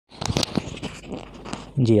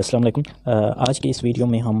جی السلام علیکم۔ آج کی اس ویڈیو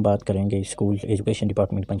میں ہم بات کریں گے اسکول ایجوکیشن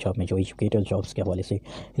ڈپارٹمنٹ پنجاب میں جو ایجوکیٹر جابس کے حوالے سے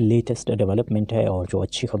لیٹسٹ ڈیولپمنٹ ہے اور جو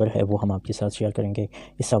اچھی خبر ہے وہ ہم آپ کے ساتھ شیئر کریں گے۔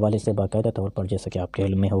 اس حوالے سے باقاعدہ طور پر جیسا کہ آپ کے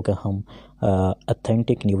علم میں ہوگا ہم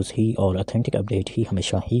اتھینٹک نیوز ہی اور اتھینٹک اپڈیٹ ہی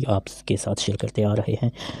ہمیشہ ہی آپ کے ساتھ شیئر کرتے آ رہے ہیں۔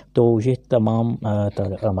 تو یہ تمام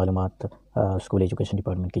معلومات اسکول ایجوکیشن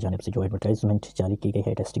ڈپارٹمنٹ کی جانب سے جو ایڈورٹائزمنٹ جاری کی گئی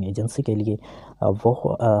ہے ٹیسٹنگ ایجنسی کے لیے وہ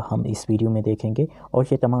ہم اس ویڈیو میں دیکھیں گے، اور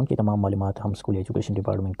یہ تمام کی تمام معلومات ہم اسکول ایجوکیشن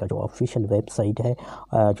ڈپارٹمنٹ کا جو آفیشیل ویب سائٹ ہے،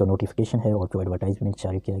 جو نوٹیفیکیشن ہے اور جو ایڈورٹائزمنٹ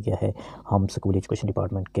جاری کیا گیا ہے، ہم اسکول ایجوکیشن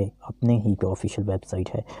ڈپارٹمنٹ کے اپنے ہی جو آفیشیل ویب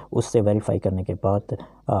سائٹ ہے اس سے ویریفائی کرنے کے بعد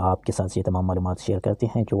آپ کے ساتھ یہ تمام معلومات شیئر کرتے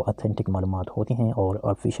ہیں جو اتھینٹک معلومات ہوتی ہیں اور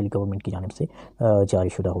آفیشیل گورنمنٹ کی جانب سے جاری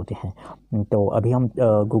شدہ ہوتے ہیں۔ تو ابھی ہم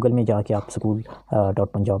گوگل میں جا کے آپ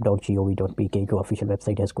school.punjab.gov.pk جو آفیشیل ویب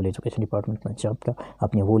سائٹ ہے اسکول ایجوکیشن ڈپارٹمنٹ پنجاب کا،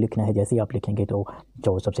 آپ نے وہ لکھنا ہے۔ جیسے ہی آپ لکھیں گے تو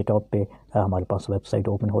جو سب سے ٹاپ پہ ہمارے پاس ویب سائٹ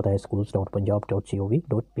اوپن ہوتا ہے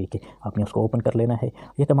schools.punjab.gov.pk، آپ نے اس کو اوپن کر لینا ہے۔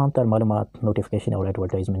 یہ تمام تر معلومات، نوٹیفیکیشن اور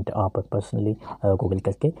ایڈورٹائزمنٹ آپ پرسنلی گوگل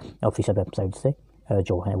کر کے آفیشیل ویب سائٹ سے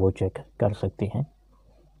جو ہیں وہ چیک کر سکتے ہیں۔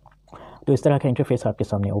 تو اس طرح کا انٹرفیس آپ کے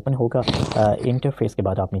سامنے اوپن ہوگا۔ انٹرفیس کے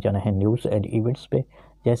بعد آپ نے جانا ہے نیوز اینڈ ایونٹس پہ۔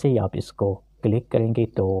 جیسے ہی آپ اس کو کلک کریں گے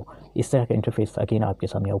تو اس طرح کا انٹرفیس اگین آپ کے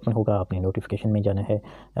سامنے اوپن ہوگا۔ آپ نے نوٹیفیکیشن میں جانا ہے۔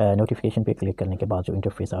 نوٹیفیکیشن پہ کلک کرنے کے بعد جو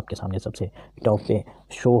انٹرفیس آپ کے سامنے سب سے ٹاپ پہ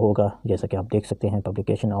شو ہوگا، جیسا کہ آپ دیکھ سکتے ہیں،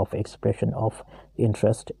 publication of expression of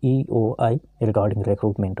interest EOI regarding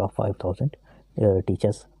recruitment of 5000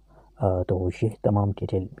 teachers. تو یہ تمام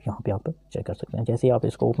ڈیٹیل یہاں پہ آپ چیک کر سکتے ہیں۔ جیسے ہی آپ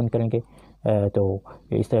اس کو اوپن کریں گے تو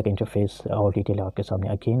اس طرح کے انٹرفیس اور ڈیٹیل آپ کے سامنے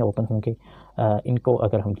اگین اوپن ہوں گے۔ ان کو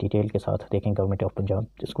اگر ہم ڈیٹیل کے ساتھ دیکھیں، government of Punjab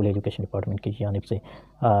school education department کی جانب سے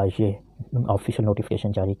یہ آفیشیل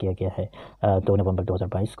نوٹیفیکیشن جاری کیا گیا ہے 2 نومبر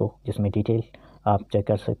 2022 کو، جس میں ڈیٹیل آپ چیک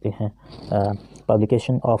کر سکتے ہیں۔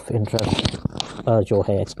 پبلیکیشن آف انٹرسٹ جو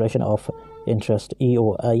ہے expression of interest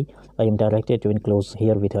EOI, I am directed to enclose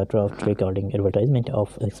here with a draft regarding advertisement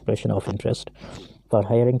of expression of interest for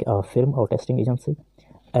hiring a firm or testing agency,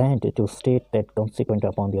 and to state that consequent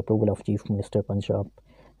upon the approval of Chief Minister Punjab,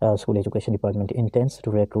 School Education Department intends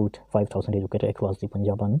to recruit 5000 educators across the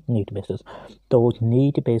Punjab on need basis۔ تو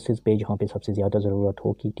need basis پہ جہاں پہ سب سے زیادہ ضرورت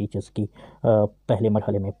ہوگی teachers کی، پہلے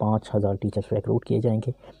مرحلے میں 5000 ٹیچرس ریکروٹ کیے جائیں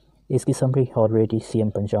گے۔ اس کی سمری آلریڈی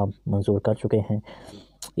CM پنجاب منظور کر چکے ہیں۔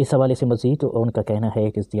 اس حوالے سے مزید ان کا کہنا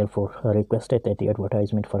ہے کہ therefore requested that the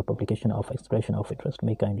advertisement for publication of expression of interest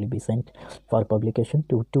may kindly be sent for publication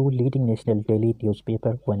to 2 leading national daily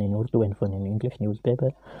newspaper, one in Urdu and one in English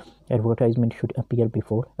newspaper. Advertisement should appear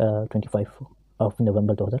before 25 of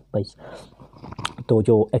November 2022۔ تو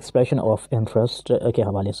جو expression of interest کے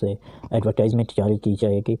حوالے سے advertisement جاری کی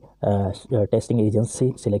جائے گی testing agency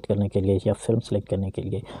select کرنے کے لیے یا فرم سلیکٹ کرنے کے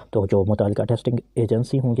لیے، تو جو متعلقہ ٹیسٹنگ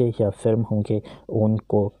ایجنسی ہوں گے یا فرم ہوں گے ان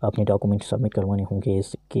کو اپنے ڈاکومنٹ سبمٹ کروانے ہوں گے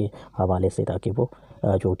اس کے حوالے سے، تاکہ وہ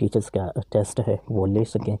جو ٹیچرس کا ٹیسٹ ہے وہ لے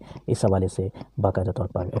سکیں۔ اس حوالے سے باقاعدہ طور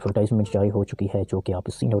پر ایڈورٹائزمنٹ جاری ہو چکی ہے، جو کہ آپ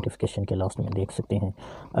اسی نوٹیفیکیشن کے لاسٹ میں دیکھ سکتے ہیں۔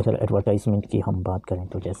 اگر ایڈورٹائزمنٹ کی ہم بات کریں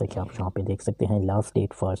تو جیسے کہ آپ یہاں پہ دیکھ سکتے ہیں، last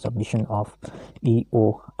date for submission of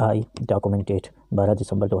EOI document date 12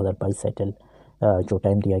 December 2022 settle, جو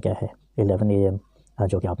ٹائم دیا گیا ہے 11 AM،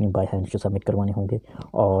 جو کہ آپ نے بائی ہینڈ سبمٹ کروانے ہوں گے،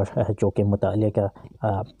 اور جو کہ متعلقہ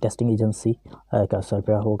ٹیسٹنگ ایجنسی کا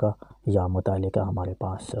سربراہ ہوگا یا متعلقہ ہمارے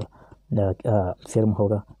پاس فرم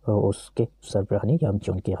ہوگا اس کے سربراہ نے یا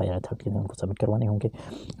جو ان کی ہائر اتھارٹی نے ان کو سبمٹ کروانے ہوں گے۔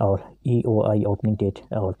 اور EOI اوپننگ ڈیٹ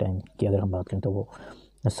اور ٹائم کی اگر ہم بات کریں تو وہ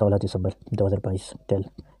 16 دسمبر 2022 ٹل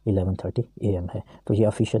 11:30 AM ہے۔ تو یہ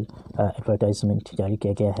آفیشیل ایڈورٹائزمنٹ جاری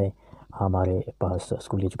کیا گیا ہے ہمارے پاس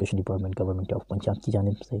school education department government of Punjab کی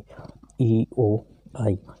جانب سے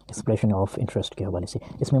EOI ایکسپریشن آف انٹرسٹ کے حوالے سے۔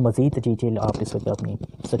 اس میں مزید ڈیٹیل آپ اس وقت اپنی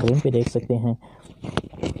اسکرین پہ دیکھ سکتے ہیں۔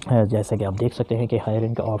 جیسا کہ آپ دیکھ سکتے ہیں کہ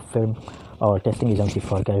ہائرنگ آف فرم اور testing agency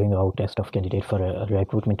for carrying out test of candidate for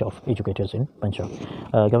recruitment of educators in Punjab.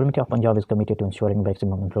 Government of Punjab is committed to ensuring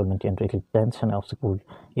maximum enrolment and retention of school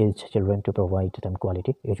age children to provide them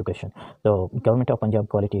quality education. تو government of Punjab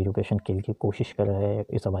quality education کے لیے کوشش کر رہا ہے۔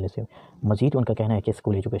 اس حوالے سے مزید ان کا کہنا ہے کہ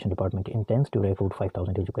school education department intends to recruit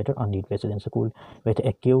 5000 educator on need basis in school with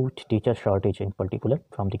acute teacher shortage in particular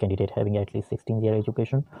from the candidate having at least 16-year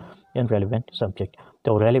education in relevant subject۔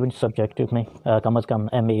 تو ریلیونٹ سبجیکٹ میں کم از کم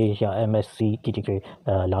MA یا MSc کی degree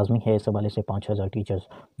لازمی ہے۔ اس حوالے سے 5000 teachers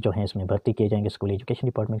جو ہیں اس میں بھرتی کیے جائیں گے اسکول ایجوکیشن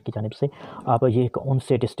ڈپارٹمنٹ کی جانب سے۔ آپ یہ کون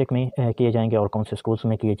سے ڈسٹرکٹ میں کیے جائیں گے اور کون سے اسکولس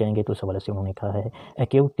میں کیے جائیں گے، تو اس حوالے سے انہوں نے کہا ہے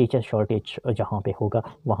ایکیوٹ ٹیچر شارٹیج جہاں پہ ہوگا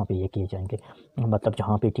وہاں پہ یہ کیے جائیں گے، مطلب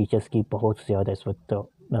جہاں پہ ٹیچرس کی بہت زیادہ اس وقت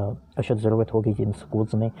اشد ضرورت ہوگی جن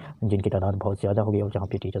اسکولس میں جن کی تعداد بہت زیادہ ہوگی، اور جہاں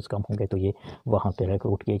پہ ٹیچرس کم ہوں گے تو یہ وہاں پہ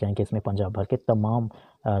ریکروٹ کیے جائیں گے۔ اس میں پنجاب بھر کے تمام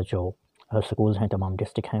جو اسکولز ہیں، تمام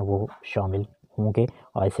ڈسٹرکٹ ہیں وہ شامل ہوں گے،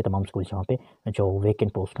 اور ایسے تمام اسکول جہاں پہ جو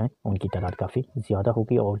ویکنٹ پوسٹ ہیں ان کی تعداد کافی زیادہ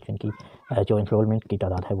ہوگی، اور جن کی جو انرولمنٹ کی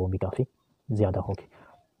تعداد ہے وہ بھی کافی زیادہ ہوگی۔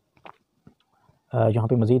 یہاں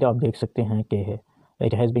پہ مزید آپ دیکھ سکتے ہیں کہ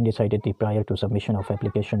it has been decided that prior to submission of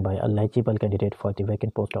application by eligible candidate for the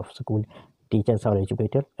vacant post of school teachers or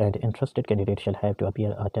educator, and interested candidate shall have to appear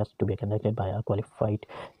a test to be conducted by a qualified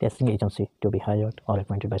testing agency to be hired or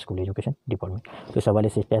recommended by school education department. تو اس حوالے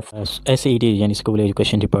سے SED یعنی school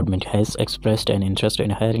education department has expressed an interest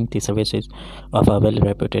in hiring the services of a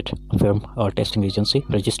well-reputed firm or testing agency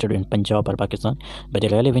registered in Punjab or Pakistan by the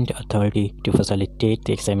relevant authority to facilitate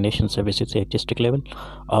the examination services at district level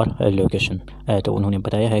or location. تو انہوں نے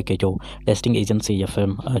بتایا ہے کہ جو testing agency یا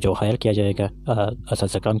فرم جو higher کیا جائے گا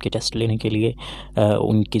اساتذہ کرام کے ٹیسٹ لینے کے لیے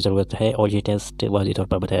ان کی ضرورت ہے، اور یہ ٹیسٹ واضح طور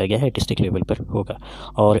پر بتایا گیا ہے ڈسٹرکٹ لیول پر ہوگا۔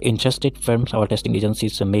 اور انٹرسٹڈ فرمس اور ٹیسٹنگ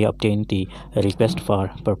ایجنسیز میں obtain the request for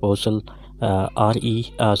proposal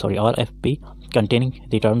RFP containing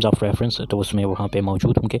the terms of reference، تو اس میں وہاں پہ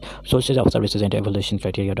موجود ہوں گے sources of services and evaluation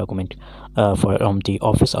criteria document from the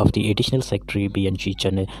office of the additional secretary BNG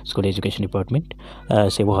Chennai School Education Department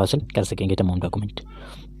سے وہ حاصل کر سکیں گے تمام document.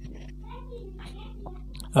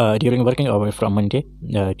 During working hour from Monday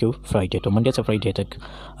to Friday, تو منڈے سے فرائیڈے تک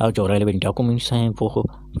جو ریلیونٹ ڈاکومنٹس ہیں وہ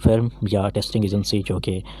فرم یا ٹیسٹنگ ایجنسی جو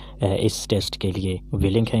کہ اس ٹیسٹ کے لیے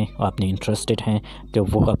ویلنگ ہیں، اپنے انٹرسٹڈ ہیں، تو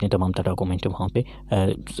وہ اپنے تمام تر ڈاکومنٹ وہاں پہ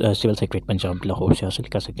سول سیکریٹریٹ پنجاب لاہور سے حاصل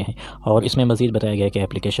کر سکتے ہیں۔ اور اس میں مزید بتایا گیا کہ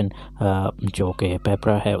اپلیکیشن جو کہ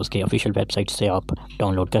پیپرا ہے اس کے آفیشیل ویب سائٹ سے آپ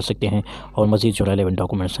ڈاؤن لوڈ کر سکتے ہیں، اور مزید جو ریلیونٹ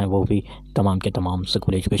ڈاکومنٹس ہیں وہ بھی تمام کے تمام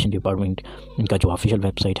اسکول ایجوکیشن ڈپارٹمنٹ کا جو آفیشیل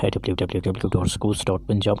ویب سائٹ ہے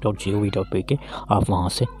www.schools.punjab.gov.pk آپ وہاں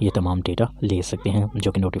سے یہ تمام ڈیٹا لے سکتے ہیں،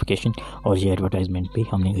 جو کہ نوٹیفیکیشن اور یہ ایڈورٹائزمنٹ بھی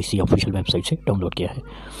ہم نے اسی آفیشیل ویب سائٹ سے ڈاؤن لوڈ کیا ہے۔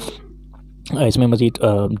 اس میں مزید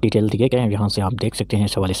ڈیٹیل دیے گئے ہیں، یہاں سے آپ دیکھ سکتے ہیں۔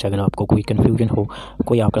 اس حوالے سے اگر آپ کو کوئی کنفیوژن ہو،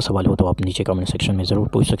 کوئی آپ کا سوال ہو، تو آپ نیچے کمنٹ سیکشن میں ضرور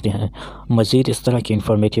پوچھ سکتے ہیں۔ مزید اس طرح کی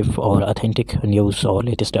انفارمیٹیو اور اتھینٹک نیوز اور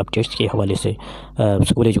لیٹسٹ اپڈیٹس کے حوالے سے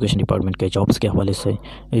اسکول ایجوکیشن ڈپارٹمنٹ کے جابس کے حوالے سے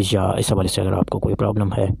یا اس حوالے سے اگر آپ کو کوئی پرابلم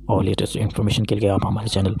ہے اور لیٹسٹ انفارمیشن کے لیے آپ ہمارے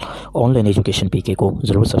channel on line education PK کو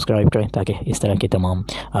ضرور سبسکرائب کریں، تاکہ اس طرح کے تمام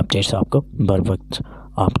اپڈیٹس آپ کو بر وقت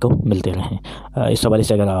آپ کو ملتے رہیں۔ اس حوالے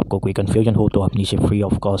سے اگر آپ کو کوئی کنفیوژن ہو تو آپ نیچے free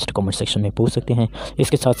of cost comment section میں پوچھ سکتے ہیں۔ اس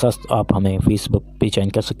کے ساتھ ساتھ آپ ہمیں فیس بک پہ جوائن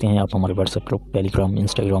کر سکتے ہیں، آپ ہمارے واٹس ایپ گروپ، ٹیلی گرام،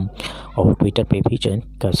 انسٹاگرام اور ٹویٹر پہ بھی جوائن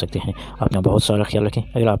کر سکتے ہیں۔ اپنا بہت سارا خیال رکھیں۔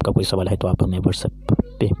 اگر آپ کا کوئی سوال ہے تو آپ ہمیں واٹس ایپ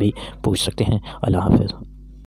پہ بھی پوچھ سکتے ہیں۔ اللہ حافظ۔